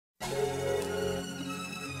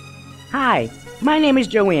Hi, my name is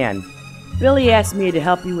Joanne. Billy asked me to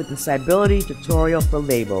help you with the Cybillity tutorial for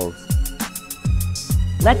labels.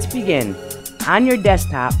 Let's begin. On your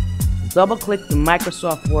desktop, double-click the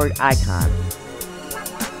Microsoft Word icon.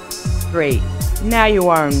 Great, now you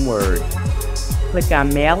are in Word. Click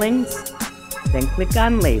on Mailings, then click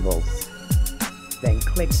on Labels. Then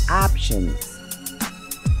click Options.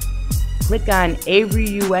 Click on Avery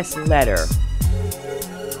US Letter.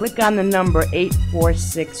 Click on the number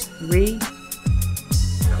 8463.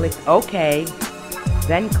 Click OK.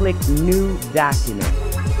 Then click New Document.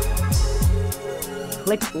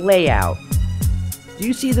 Click Layout. Do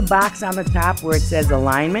you see the box on the top where it says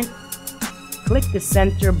Alignment? Click the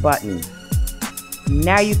Center button.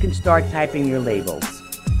 Now you can start typing your labels.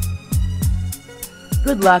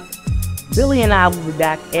 Good luck. Billy and I will be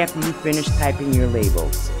back after you finish typing your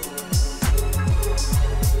labels.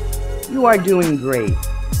 You are doing great.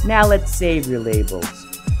 Now let's save your labels.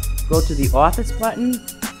 Go to the Office button,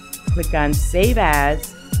 click on Save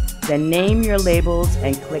As, then name your labels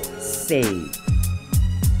and click Save.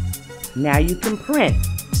 Now you can print.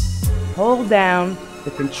 Hold down the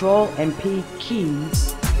Ctrl and P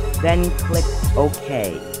keys, then click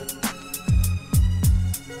OK.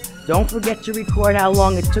 Don't forget to record how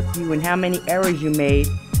long it took you and how many errors you made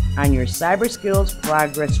on your CyberSkills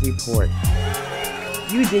Progress Report.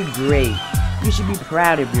 You did great. You should be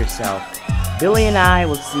proud of yourself. Billy and I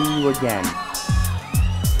will see you again.